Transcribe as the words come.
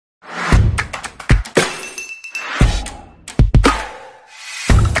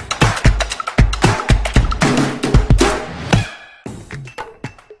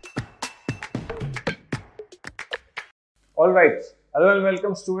All right. Hello and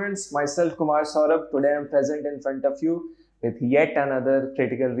welcome students. Myself Kumar Saurabh. Today I am present in front of you with yet another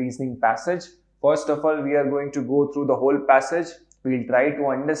critical reasoning passage. First of all, we are going to go through the whole passage. We'll try to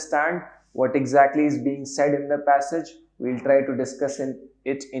understand what exactly is being said in the passage. We'll try to discuss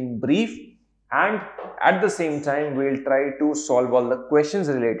it in brief, and at the same time we'll try to solve all the questions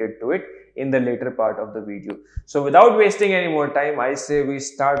related to it in the later part of the video. So without wasting any more time, I say we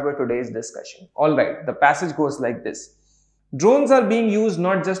start with today's discussion. All right, the passage goes like this. Drones are being used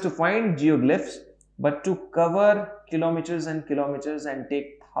not just to find geoglyphs, but to cover kilometers and kilometers and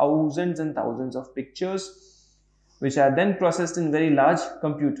take thousands and thousands of pictures, which are then processed in very large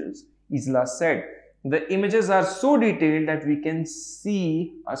computers. Isla said, the images are so detailed that we can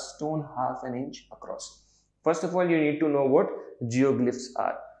see a stone half an inch across. First of all, you need to know what geoglyphs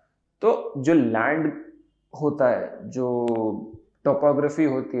are. तो जो land होता है, जो topography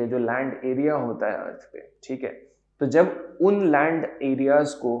होती है, जो land area होता है अर्थ पे, ठीक है, तो जब उन लैंड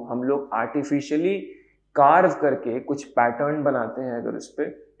एरियाज को हम लोग आर्टिफिशियली कार्व करके कुछ पैटर्न बनाते हैं अगर उस पे,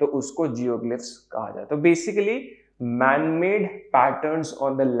 तो उसको जियोग्लिफ्स कहा जाता है. तो basically man made patterns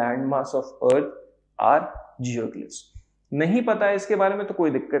on the land mass of earth are geoglyphs. नहीं पता है इसके बारे में तो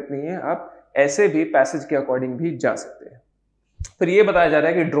कोई दिक्कत नहीं है, आप ऐसे भी पैसेज के अकॉर्डिंग भी जा सकते हैं. फिर ये बताया जा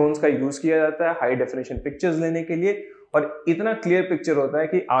रहा है कि ड्रोन्स का यूज किया जाता है हाई डेफिनेशन पिक्चर्स लेने के लिए, और इतना क्लियर पिक्चर होता है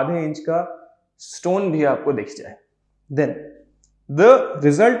कि आधे इंच का स्टोन भी आपको दिख जाए. Then the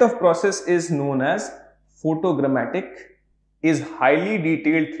result of process is known as photogrammetric, is highly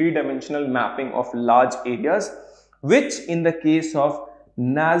detailed three-dimensional mapping of large areas, which in the case of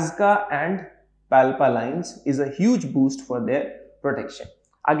Nazca and Palpa lines is a huge boost for their protection.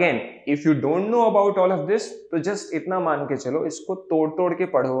 Again, if you don't know about all of this, तो just इतना मान के चलो, इसको तोड़ के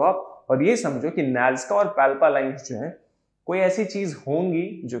पढ़ो आप और ये समझो कि Nazca और Palpa lines जो हैं कोई ऐसी चीज होंगी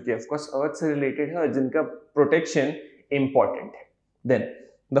जो कि ऑफ कोर्स अर्थ से रिलेटेड है और जिनका प्रोटेक्शन इंपॉर्टेंट है. Then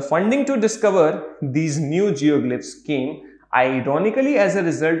the funding to discover these new geoglyphs came ironically as a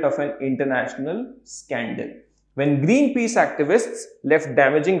result of an international scandal when Greenpeace activists left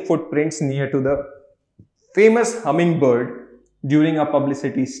damaging footprints near to the famous hummingbird during a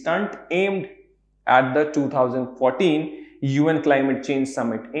publicity stunt aimed at the 2014 UN Climate Change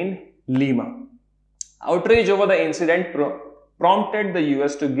Summit in Lima. Outrage over the incident prompted the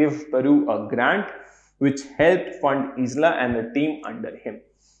US to give Peru a grant which helped fund Isla and the team under him.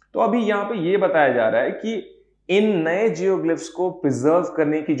 तो अभी यहाँ पे ये बताया जा रहा है कि इन नए जियोग्लिफ्स को प्रिजर्व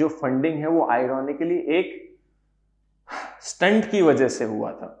करने की जो फंडिंग है वो आयरॉनिकली एक स्टंट की वजह से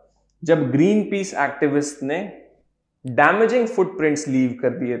हुआ था, जब ग्रीन पीस एक्टिविस्ट ने डैमेजिंग फुटप्रिंट्स लीव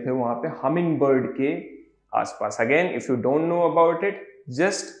कर दिए थे वहां पे हमिंग बर्ड के आसपास. Again if you don't know about it,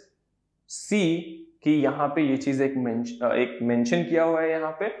 just see कि यहाँ पे ये चीज एक मेंशन किया हुआ है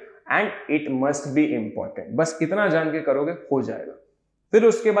यहाँ पे, and it must be important. बस इतना जान के करोगे हो जाएगा. फिर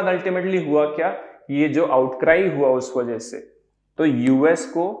उसके बाद अल्टीमेटली हुआ क्या, ये जो आउटक्राई हुआ उस वजह से तो यूएस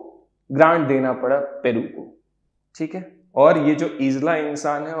को ग्रांट देना पड़ा पेरू को, ठीक है, और ये जो इजला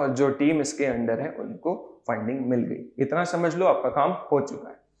इंसान है और जो टीम इसके अंडर है उनको फंडिंग मिल गई. इतना समझ लो, आपका काम हो चुका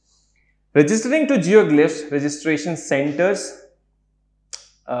है. Registering to geoglyphs registration centres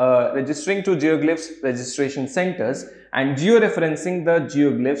and georeferencing the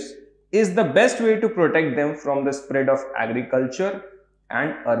geoglyphs is the best way to protect them from the spread of agriculture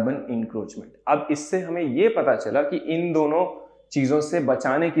and urban encroachment. अब इससे हमें ये पता चला कि इन दोनों चीजों से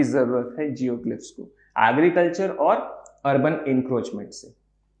बचाने की जरूरत है जियोग्लिफ्स को, एग्रीकल्चर और अर्बन इंक्रोचमेंट से.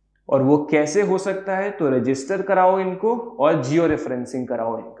 और वो कैसे हो सकता है, तो रजिस्टर कराओ इनको और जियो रेफरेंसिंग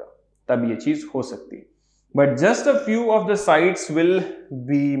कराओ इनका, तब ये चीज हो सकती है. But just a few of the sites will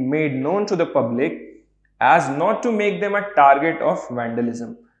be made known to the public as not to make them a target of vandalism.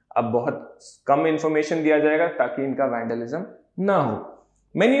 अब बहुत कम इंफॉर्मेशन दिया जाएगा ताकि इनका vandalism ना हो.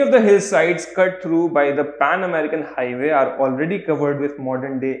 Many of the hillsides cut through by the Pan American Highway are already covered with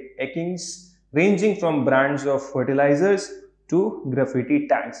modern day etchings ranging from brands of fertilizers to graffiti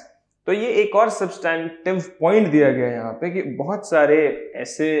tags. तो ये एक और सब्सटैंटिव पॉइंट दिया गया है यहाँ पे कि बहुत सारे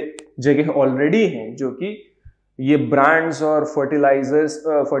ऐसे जगह ऑलरेडी हैं जो कि ये ब्रांड्स और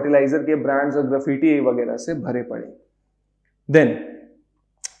फर्टिलाइजर के ब्रांड्स और ग्राफिटी वगैरह से भरे पड़े. Then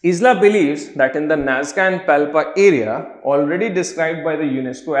Isla believes that in the Nazca and Palpa area, already described by the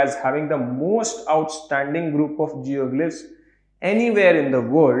UNESCO as having the most outstanding group of geoglyphs anywhere in the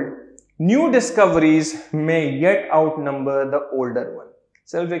world, new discoveries may yet outnumber the older one.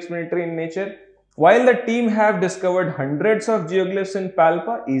 Self-explanatory in nature. While the team have discovered hundreds of geoglyphs in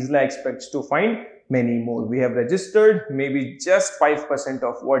Palpa, Isla expects to find many more. We have registered maybe just 5%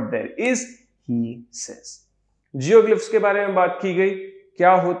 of what there is, he says. Geoglyphs के बारे में बात की गई.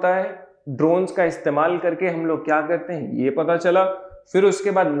 क्या होता है drones का इस्तेमाल करके हम लोग क्या करते हैं ये पता चला। फिर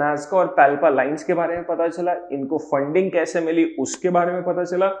उसके बाद नाज़का और पैल्पा लाइंस के बारे में पता चला, इनको फंडिंग कैसे मिली उसके बारे में पता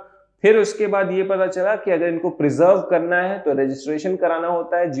चला। फिर उसके बाद ये पता चला कि अगर इनको प्रिजर्व करना है तो रजिस्ट्रेशन कराना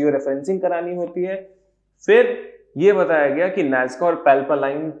होता है, जियो रेफरेंसिंग करानी होती है। फिर ये बताया गया कि नाज़का और पैल्पा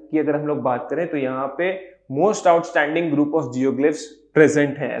लाइन की अगर हम लोग बात करें तो यहाँ पे most outstanding group of geoglyphs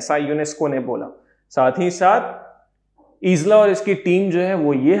present हैं, ऐसा यूनेस्को ने बोला। साथ ही साथ ईजला और इसकी टीम जो है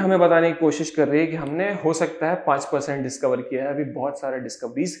वो ये हमें बताने की कोशिश कर रही है कि हमने हो सकता है 5% डिस्कवर किया है, अभी बहुत सारे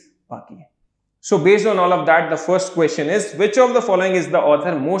डिस्कवरीज बाकी है। So based on all of that, the first question is, which of the following is the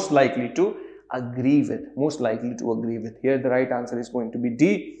author most likely to agree with? Most likely to agree with. Here the right answer is going to be D,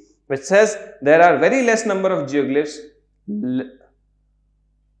 which says there are very less number of geoglyphs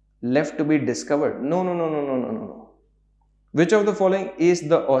left to be discovered. No. Which of the following is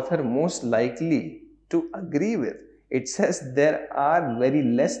the author most likely to agree with? It says there are very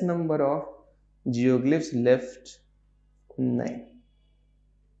less number of geoglyphs left.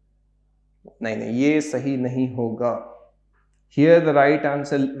 नहीं, ये सही नहीं होगा। Here the right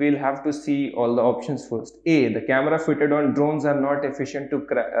answer, we'll have to see all the options first. A, the camera fitted on drones are not efficient to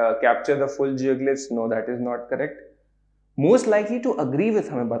capture the full geoglyphs. No, that is not correct. Most likely to agree with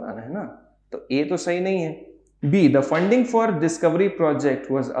हमें बताना है ना, तो A तो सही नहीं है। B, the funding for discovery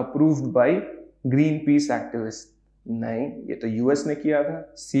project was approved by Greenpeace activists. नहीं, ये तो US ने किया था।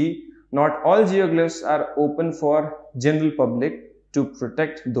 C, not all geoglyphs are open for general public to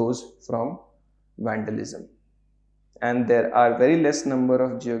protect those from vandalism, and there are very less number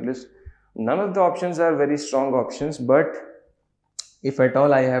of geoglyphs. None of the options are very strong options, but if at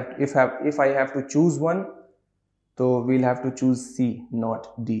all I have to choose one, so we'll have to choose C,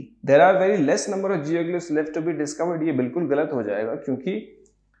 not D. There are very less number of geoglyphs left to be discovered. ये बिल्कुल गलत हो जाएगा, क्योंकि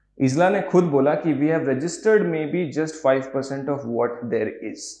इजला ने खुद बोला कि we have registered maybe just 5% of what there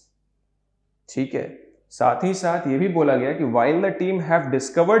is. ठीक है, साथ ही साथ ये भी बोला गया कि while the team have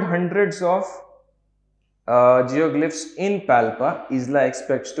discovered hundreds of geoglyphs in Palpa, Isla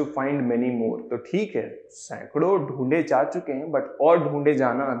expects to find many more. तो ठीक है, सैकड़ों ढूंढे जा चुके हैं, बट और ढूंढे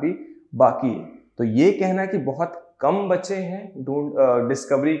जाना अभी बाकी है। तो ये कहना कि बहुत कम बचे हैं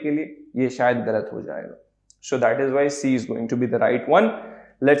डिस्कवरी के लिए, ये शायद गलत हो जाएगा। So that is why C is going to be the right one.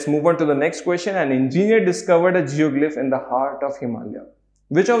 Let's move on to the next question. An engineer discovered a geoglyph in the heart of Himalaya.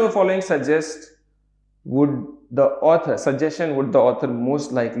 Which of the following suggestion would the author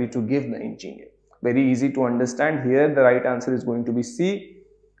most likely to give the engineer? Very easy to understand. Here the right answer is going to be C.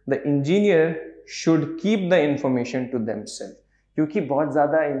 The engineer should keep the information to themselves. क्योंकि बहुत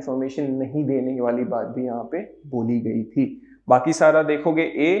ज्यादा information नहीं देने वाली बात भी यहाँ पे बोली गई थी। बाकी सारा देखोगे,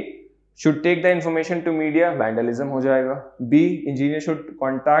 A should take the information to media, vandalism हो जाएगा। B, engineer should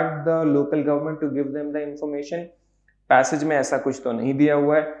contact the local government to give them the information. Passage में ऐसा कुछ तो नहीं दिया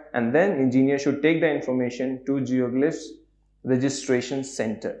हुआ है। And then engineer should take the information to geoglyphs registration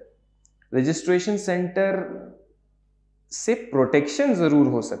centre. Registration centre से प्रोटेक्शन जरूर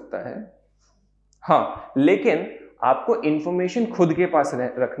हो सकता है, हाँ, लेकिन आपको इंफॉर्मेशन खुद के पास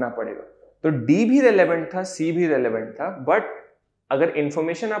रखना पड़ेगा। तो डी भी रेलेवेंट था, सी भी रेलेवेंट था, बट अगर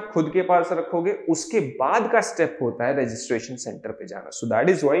इंफॉर्मेशन आप खुद के पास रखोगे उसके बाद का स्टेप होता है रजिस्ट्रेशन सेंटर पे जाना। So that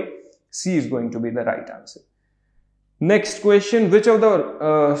is why C is going to be the right answer. Next question, which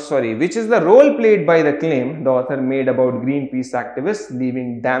is the role played by the claim the author made about Greenpeace activists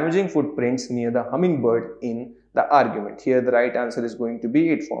leaving damaging footprints near the hummingbird in the argument? Here the right answer is going to be,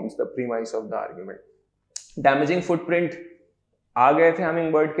 it forms the premise of the argument. Damaging footprint आ गए थे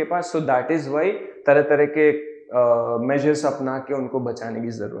hummingbird के पास, so that is why तरह तरह के measures अपना के उनको बचाने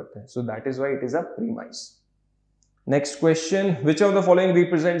की जरूरत है. So that is why it is a premise. Next question, which of the following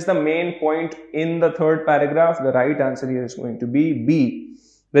represents the main point in the third paragraph? The right answer here is going to be B.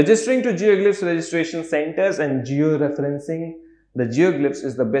 Registering to geoglyphs registration centers and georeferencing the geoglyphs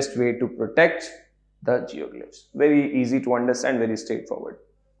is the best way to protect the geoglyphs. Very easy to understand, very straightforward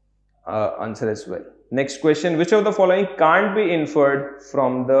answer as well. Next question, which of the following can't be inferred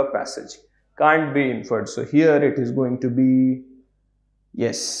from the passage? Can't be inferred. So here it is going to be,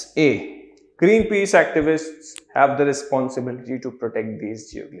 yes, A. Greenpeace activists have the responsibility to protect these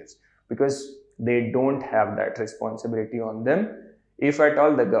geoglyphs because they don't have that responsibility on them. If at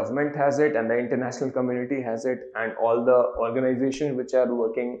all the government has it and the international community has it and all the organizations which are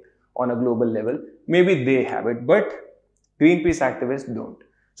working on a global level, maybe they have it, but Greenpeace activists don't.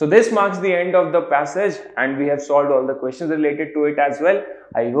 So this marks the end of the passage and we have solved all the questions related to it as well.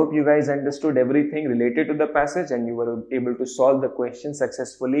 I hope you guys understood everything related to the passage and you were able to solve the questions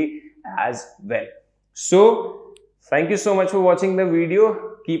successfully as well. So thank you so much for watching the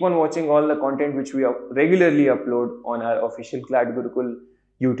video. Keep on watching all the content which we regularly upload on our official CLAT Gurukul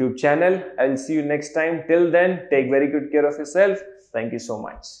YouTube channel. I'll see you next time. Till then, take very good care of yourself. Thank you so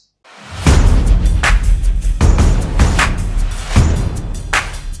much.